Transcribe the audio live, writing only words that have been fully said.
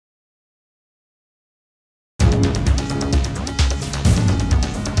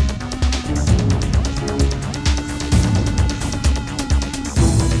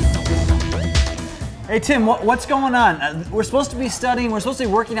Hey Tim, what's going on? We're supposed to be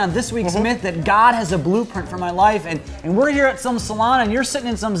working on this week's myth that God has a blueprint for my life, and we're here at some salon and you're sitting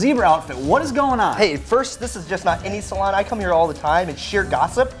in some zebra outfit. What is going on? Hey, first, this is just not any salon. I come here all the time. It's sheer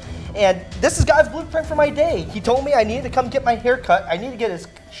gossip. And this is God's blueprint for my day. He told me I needed to come get my hair cut. I need to get as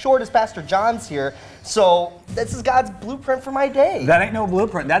short as Pastor John's here. So this is God's blueprint for my day. That ain't no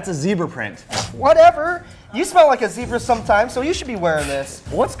blueprint. That's a zebra print. Whatever. You smell like a zebra sometimes, so you should be wearing this.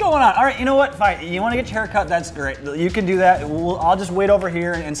 What's going on? All right, you know what? Fine. You want to get your hair cut? That's great. You can do that. I'll just wait over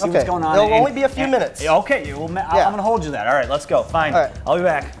here and see what's going on. It'll only be a few minutes. Okay. I'm going to hold you that. All right, let's go. Fine. All right. I'll be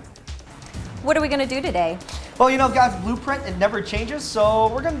back. What are we going to do today? Well, you know, God's blueprint, it never changes,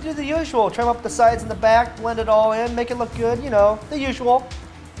 so we're going to do the usual. Trim up the sides and the back, blend it all in, make it look good, you know, the usual.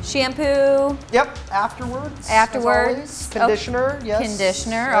 Shampoo? Yep, afterwards. Afterwards. Conditioner, yes.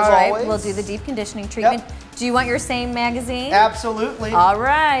 Conditioner, as all right. always. We'll do the deep conditioning treatment. Yep. Do you want your same magazine? Absolutely. All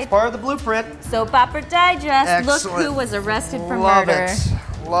right. It's part of the blueprint. Soap Opera Digest. Excellent. Look who was arrested for Love murder.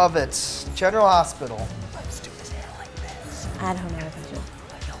 it. Love it. General Hospital. Let's do his hair like this. I don't know.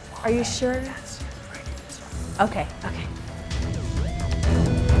 Are you sure? Okay.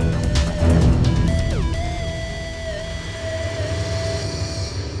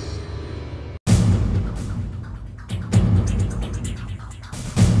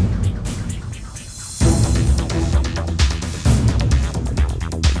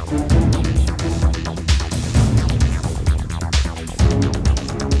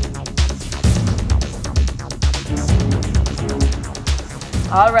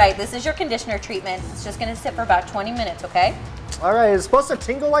 All right, this is your conditioner treatment. It's just gonna sit for about 20 minutes, okay? All right, is it supposed to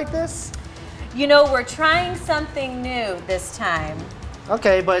tingle like this? You know, we're trying something new this time.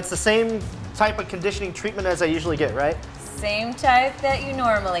 Okay, but it's the same type of conditioning treatment as I usually get, right? Same type that you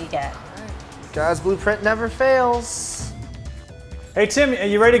normally get. God's blueprint never fails. Hey Tim, are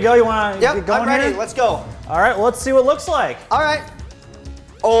you ready to go? You want to get going I'm ready. here? Let's go. All right, well, let's see what it looks like. All right.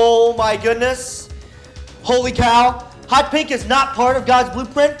 Oh my goodness. Holy cow. Hot pink is not part of God's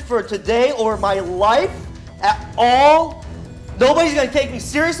blueprint for today or my life at all. Nobody's gonna take me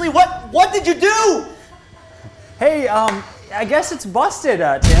seriously. What did you do? Hey, I guess it's busted,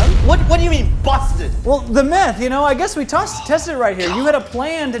 Tim. What do you mean busted? Well, the myth, you know, I guess we tested it right here. You had a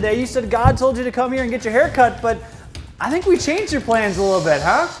plan today. You said God told you to come here and get your hair cut, but I think we changed your plans a little bit,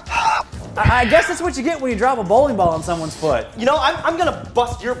 huh? I guess that's what you get when you drop a bowling ball on someone's foot. You know, I'm gonna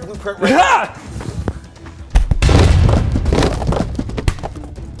bust your blueprint right now.